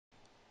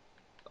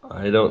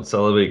I don't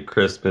celebrate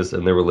Christmas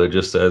in the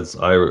religious sense.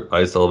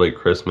 I celebrate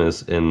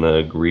Christmas in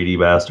the greedy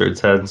bastard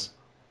sense.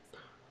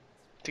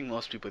 I think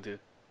most people do.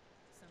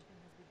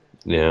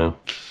 Yeah.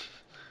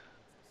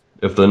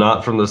 If they're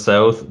not from the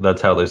South,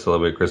 that's how they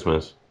celebrate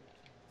Christmas.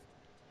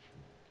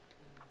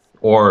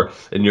 Or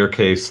in your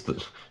case,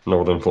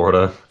 Northern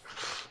Florida.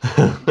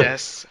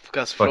 Yes,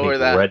 because Fucking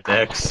Florida,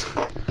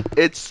 rednecks.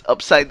 it's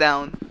upside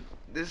down.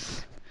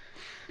 This,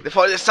 the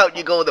farther south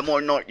you go, the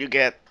more north you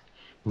get.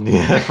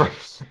 Yeah,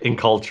 in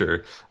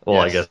culture.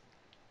 Well, I Yes.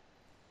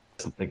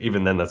 guess like,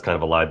 even then that's kind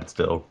of a lie, but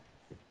still.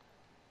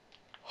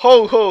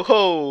 Ho ho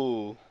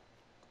ho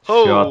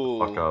Shut the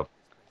fuck ho! up.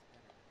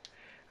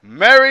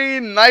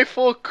 Merry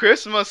Nightfall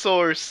Christmas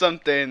or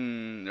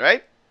something,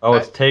 right? Oh,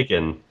 Right? it's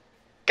taken.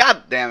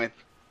 God damn it!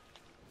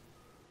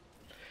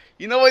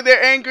 You know why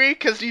they're angry?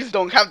 Cause these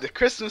don't have the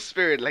Christmas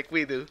spirit like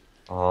we do.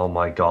 Oh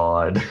my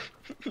God.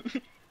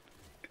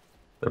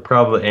 They're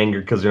probably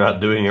angry because you're not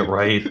doing it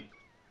right.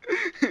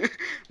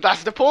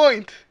 That's the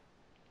point.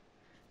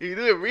 If you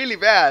do it really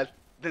bad,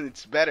 then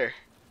it's better.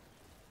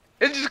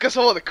 It's just because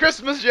of all the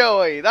Christmas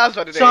joy. That's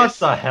what it Shut is.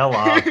 the hell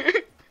up.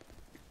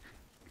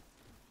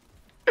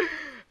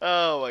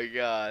 Oh my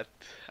god.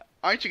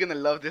 Aren't you gonna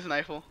love this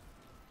Nightfall?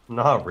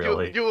 Not You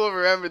really. will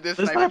remember this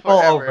This Nightfall Nightfall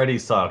forever. already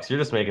sucks. You're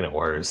just making it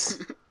worse.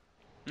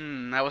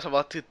 I was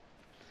about to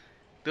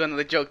do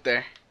another joke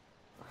there.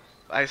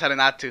 I decided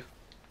not to.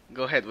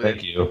 Go ahead with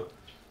Thank you.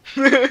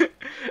 it.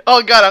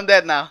 Oh god, I'm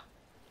dead now.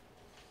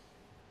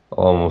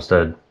 Almost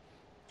dead.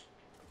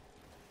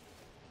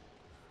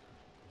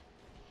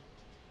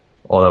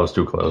 Oh, that was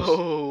too close.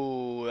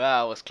 Oh,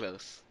 that was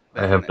close.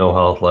 I have no Definitely.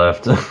 health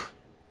left.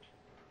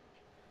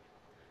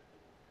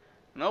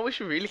 No, we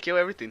should really kill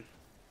everything.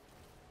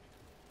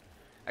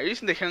 Are you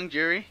using the Hung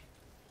Jury?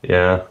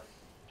 Yeah.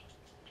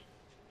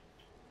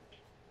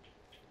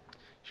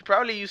 Should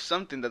probably use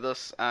something that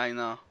does, I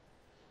know,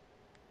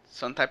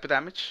 some type of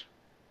damage.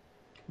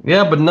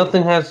 Yeah, but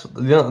nothing has.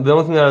 The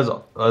only thing that has.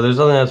 There's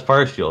nothing that has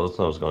fire shield. That's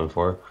what I was going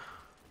for.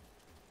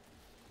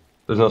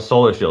 There's no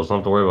solar shield, so I don't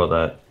have to worry about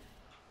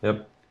that.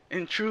 Yep.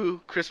 In true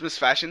Christmas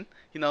fashion,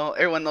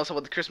 everyone knows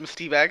about the Christmas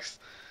tea bags.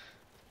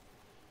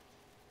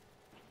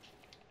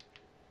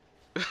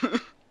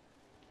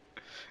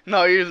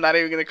 No, you're not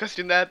even gonna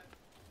question that.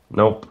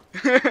 Nope.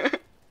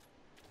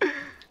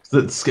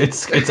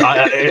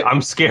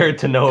 I'm scared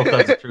to know if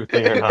that's a true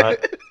thing or not.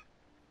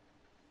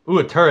 Ooh,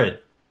 a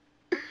turret.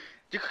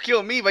 You could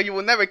kill me, but you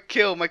will never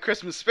kill my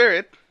Christmas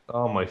spirit.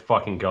 Oh my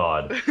fucking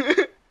god.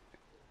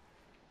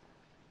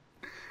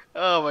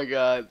 Oh my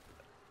god.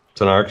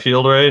 It's an arc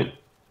shield, right?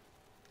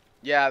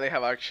 Yeah, they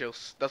have arc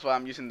shields. That's why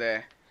I'm using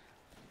this.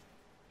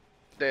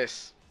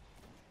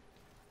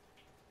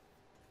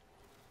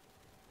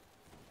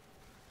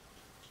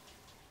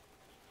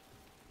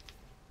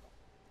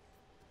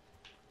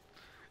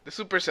 The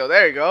supercell.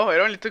 There you go. It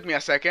only took me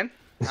a second.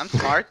 I'm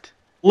smart.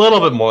 Little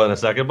bit more than a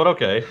second, but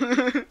okay.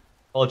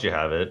 I'll let you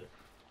have it.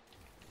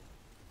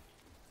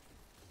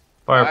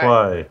 Alright.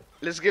 Firefly.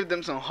 Let's give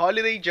them some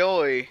holiday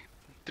joy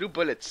through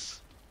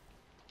bullets.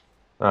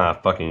 Ah,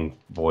 fucking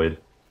void.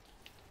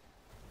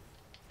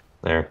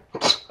 There.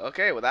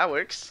 Okay, well that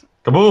works.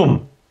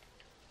 Kaboom!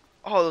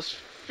 Oh, those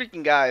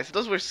freaking guys.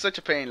 Those were such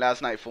a pain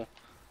last Nightfall.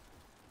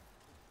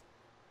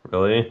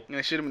 Really? I'm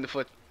gonna shoot him in the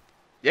foot.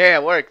 Yeah,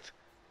 it worked.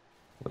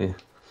 Well,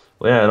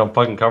 yeah, I don't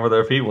fucking cover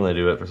their feet when they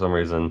do it for some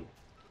reason.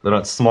 They're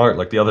not smart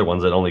like the other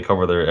ones that only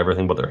cover their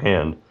everything but their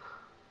hand.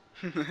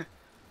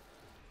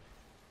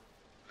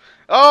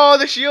 Oh,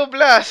 the shield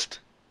blast!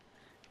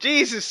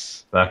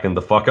 Jesus! Backing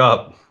the fuck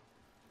up.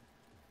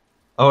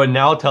 Oh, and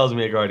now it tells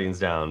me a guardian's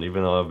down,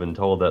 even though I've been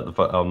told that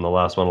I'm the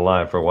last one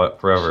alive for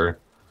what forever.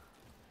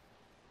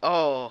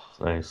 Oh, It's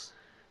nice.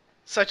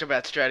 such a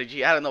bad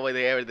strategy. I don't know why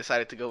they ever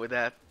decided to go with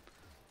that.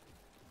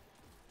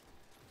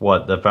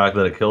 What, the fact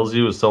that it kills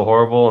you is so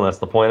horrible and that's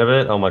the point of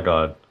it? Oh my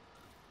god.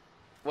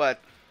 What?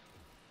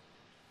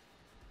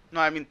 No,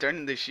 I mean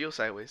turning the shield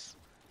sideways.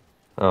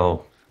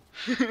 Oh.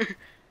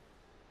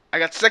 I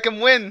got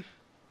second win.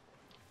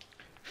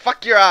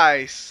 Fuck your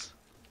eyes.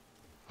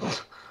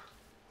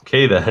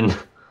 Okay then.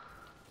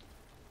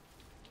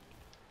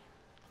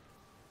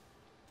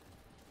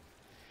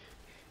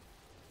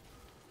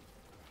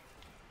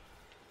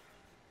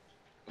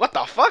 What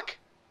the fuck?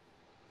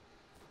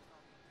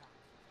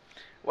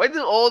 Why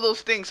do all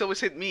those things always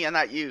hit me and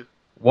not you?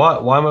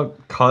 What? Why am I?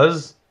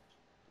 Cuz?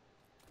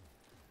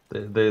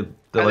 They're Are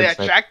they like snipe.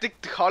 attracted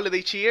to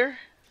holiday cheer?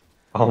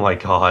 Oh my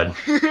god.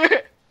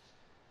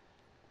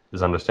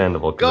 It's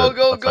understandable because Go, it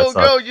go, outside go,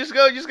 go. sucks. Just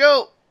go, just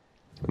go.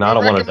 Now I We're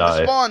don't want to wrecking with the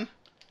die. spawn.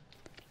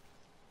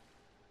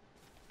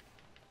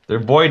 They're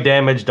void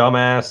damage,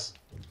 dumbass.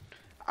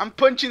 I'm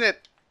punching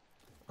it.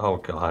 Oh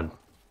god.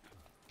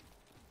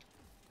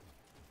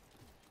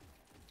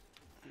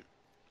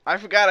 I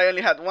forgot I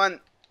only had one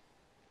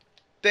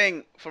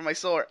thing for my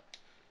sword.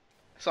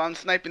 So I'm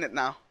sniping it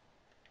now.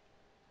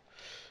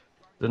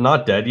 They're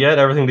not dead yet.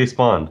 Everything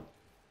despawned.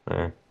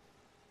 There.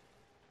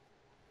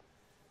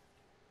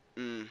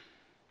 Mm,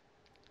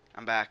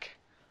 I'm back.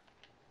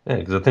 Yeah,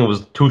 because the thing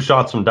was 2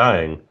 shots from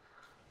dying.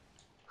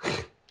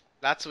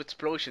 Lots of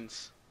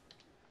explosions.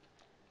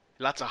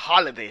 Lots of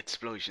holiday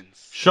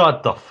explosions.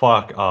 Shut the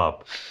fuck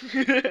up.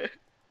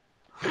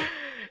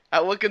 I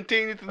will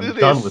continue to do I'm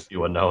done with this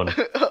you, Unknown.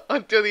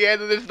 until the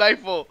end of this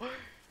Nightfall.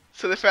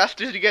 So the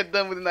faster you get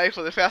done with the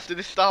Nightfall, the faster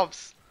this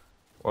stops.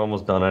 We're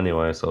almost done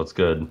anyway, so it's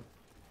good.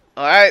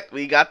 Alright,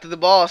 we got to the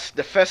boss,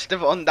 the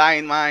festive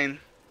Undying Mine.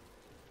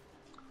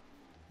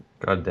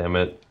 God damn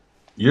it.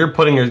 You're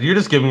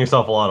just giving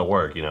yourself a lot of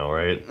work, you know,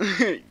 right?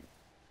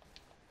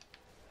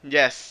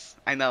 Yes,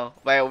 I know,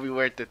 but it'll be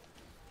worth it.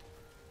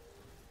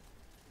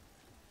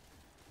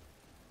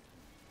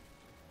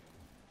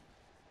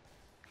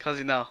 Cause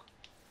you know.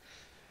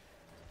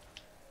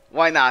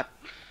 Why not?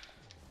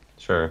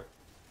 Sure.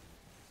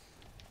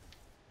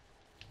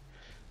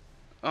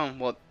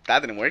 Well, that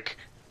didn't work.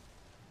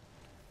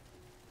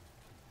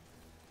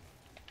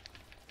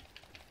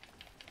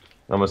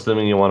 I'm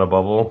assuming you want a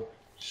bubble?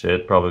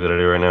 Shit, probably a good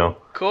idea right now.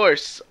 Of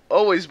course,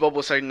 always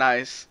bubbles are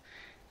nice.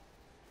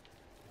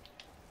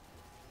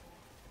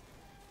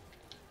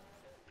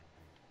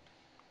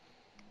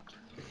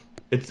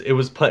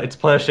 It's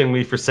punishing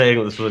me for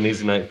saying this was an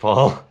easy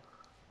Nightfall.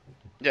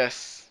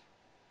 Yes.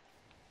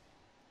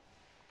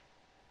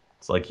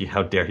 It's like,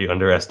 how dare you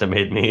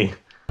underestimate me?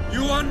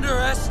 You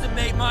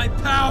underestimate my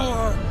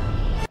power!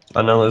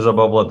 I know there's a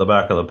bubble at the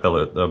back of the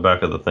pillar, the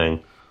back of the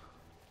thing.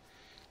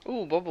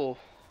 Ooh, bubble.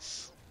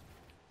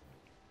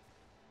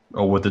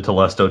 Oh, with the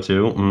Telesto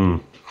too?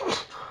 Mmm.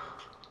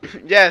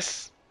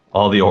 Yes.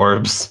 All the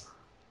orbs.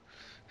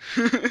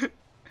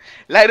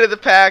 Light of the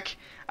pack,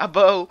 a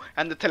bow,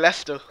 and the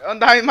Telesto.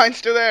 Undying Mine's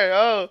still there.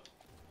 Oh.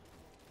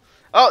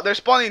 Oh, they're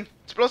spawning.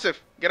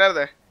 Explosive. Get out of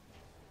there.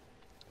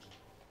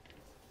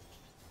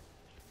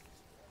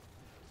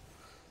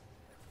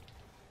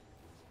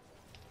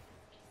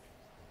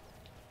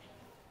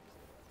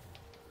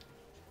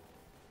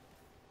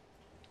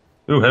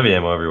 Ooh, heavy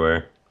ammo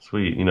everywhere.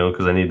 Sweet, you know,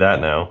 because I need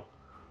that now.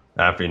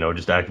 After, you know,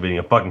 just activating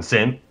a fucking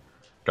synth.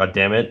 God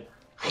damn it.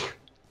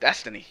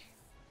 Destiny.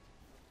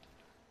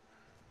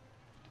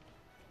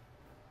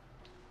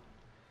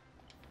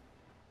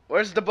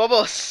 Where's the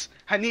bubbles?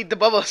 I need the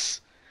bubbles.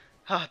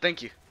 Ah,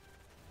 thank you.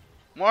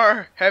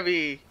 More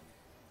heavy.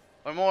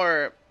 Or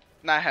more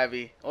not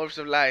heavy. Orbs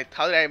of light.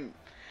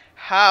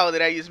 How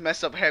did I just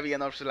mess up heavy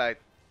and orbs of light?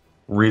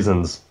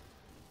 Reasons.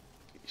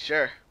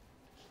 Sure.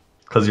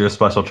 Because you're a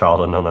special child,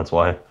 Unknown, that's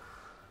why.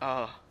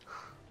 Oh.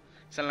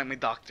 Sound like my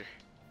doctor.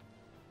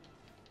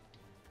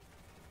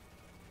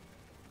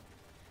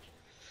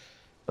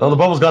 Oh, the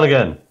bubble's gone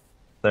again.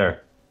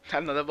 There.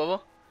 Another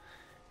bubble?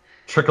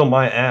 Trickle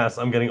my ass.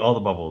 I'm getting all the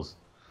bubbles.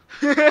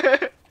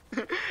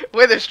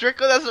 Wait, there's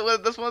trickle?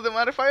 That's one of the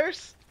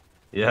modifiers?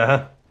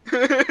 Yeah?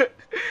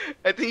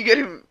 I think you're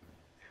getting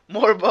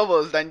more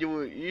bubbles than you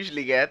would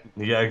usually get.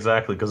 Yeah,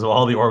 exactly, because of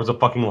all the orbs of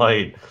fucking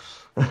light.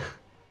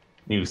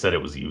 You said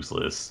it was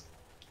useless.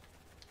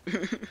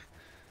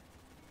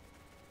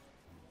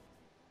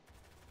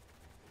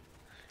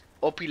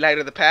 OP Light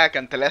of the Pack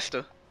and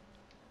Telesto.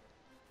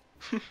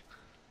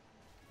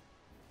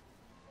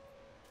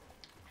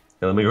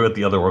 Yeah, let me go get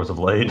the other orbs of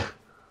light.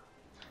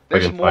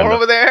 There's can more find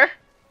over there?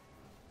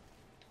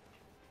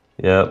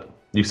 Yeah.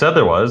 You said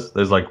there was.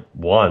 There's like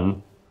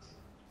one.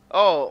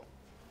 Oh.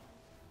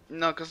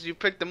 No, because you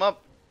picked them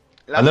up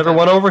I last never time.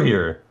 went over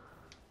here.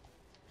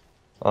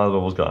 Oh, the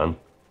bubble's gone.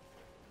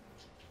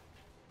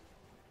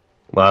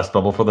 Last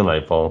bubble for the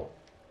Nightfall.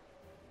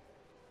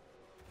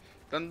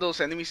 Don't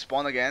those enemies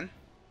spawn again?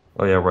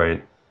 Oh yeah,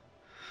 right.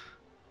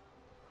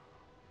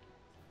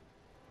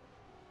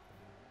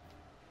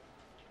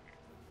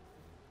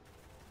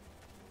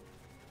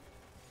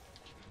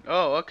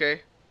 Oh,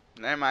 okay.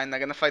 Never mind, I'm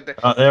gonna fight the...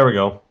 There we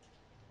go.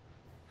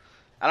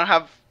 I don't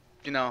have,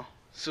 you know,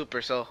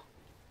 super, so...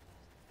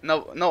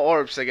 No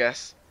orbs, I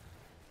guess.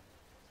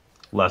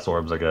 Less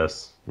orbs, I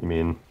guess. You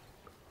mean?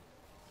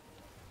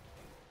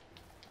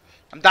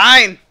 I'm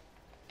dying!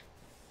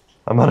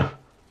 I'm gonna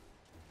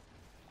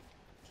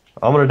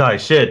die.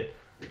 Shit.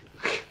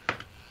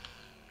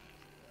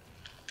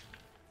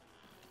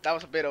 That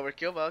was a bit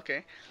overkill, but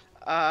okay.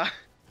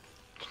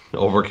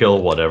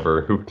 Overkill,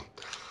 whatever. Who?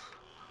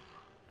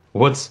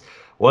 What's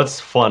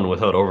fun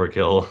without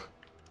overkill?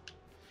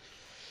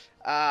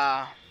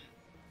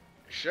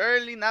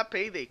 Surely not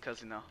Payday,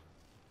 cause you know,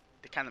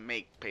 they kind of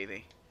make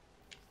Payday.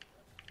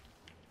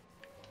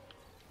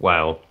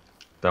 Wow.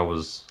 That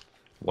was...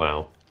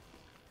 Wow.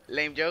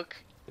 Lame joke.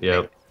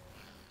 Yep.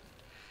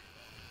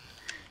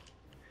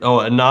 Oh,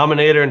 a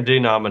nominator and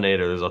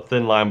denominator. There's a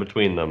thin line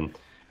between them.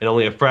 And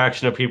only a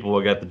fraction of people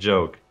will get the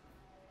joke.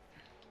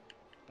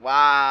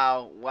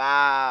 Wow,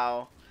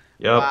 wow,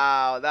 Yep.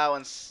 wow. That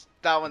one's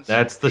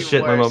That's the even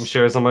shit my mom worse.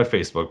 shares on my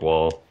Facebook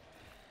wall.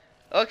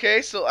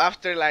 Okay, so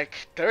after like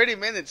 30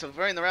 minutes of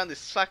running around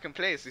this fucking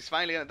place, he's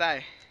finally gonna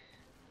die.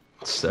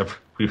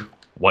 We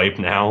wipe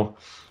now.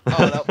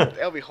 Oh,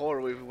 that'll be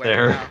horrible if we went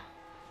There. now.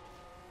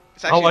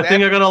 It's Oh, actually I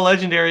think I dead. got a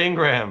legendary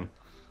engram.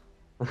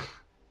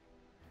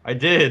 I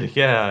did,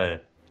 yeah.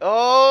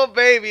 Oh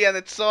baby, and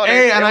it's so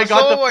Hey, and it I was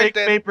got so the worth fake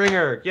it.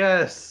 Fatebringer.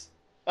 Yes.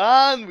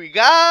 And we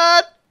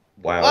got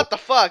Wow. What the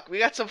fuck? We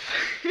got some.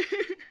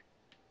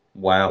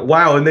 Wow.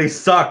 Wow, and they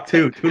suck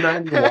too.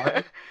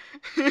 291?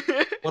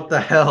 What the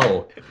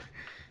hell?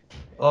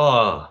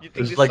 Oh, You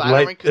think this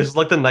sidearm could? this is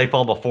like the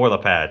Nightfall before the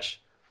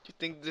patch. You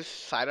think this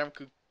sidearm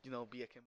could, be a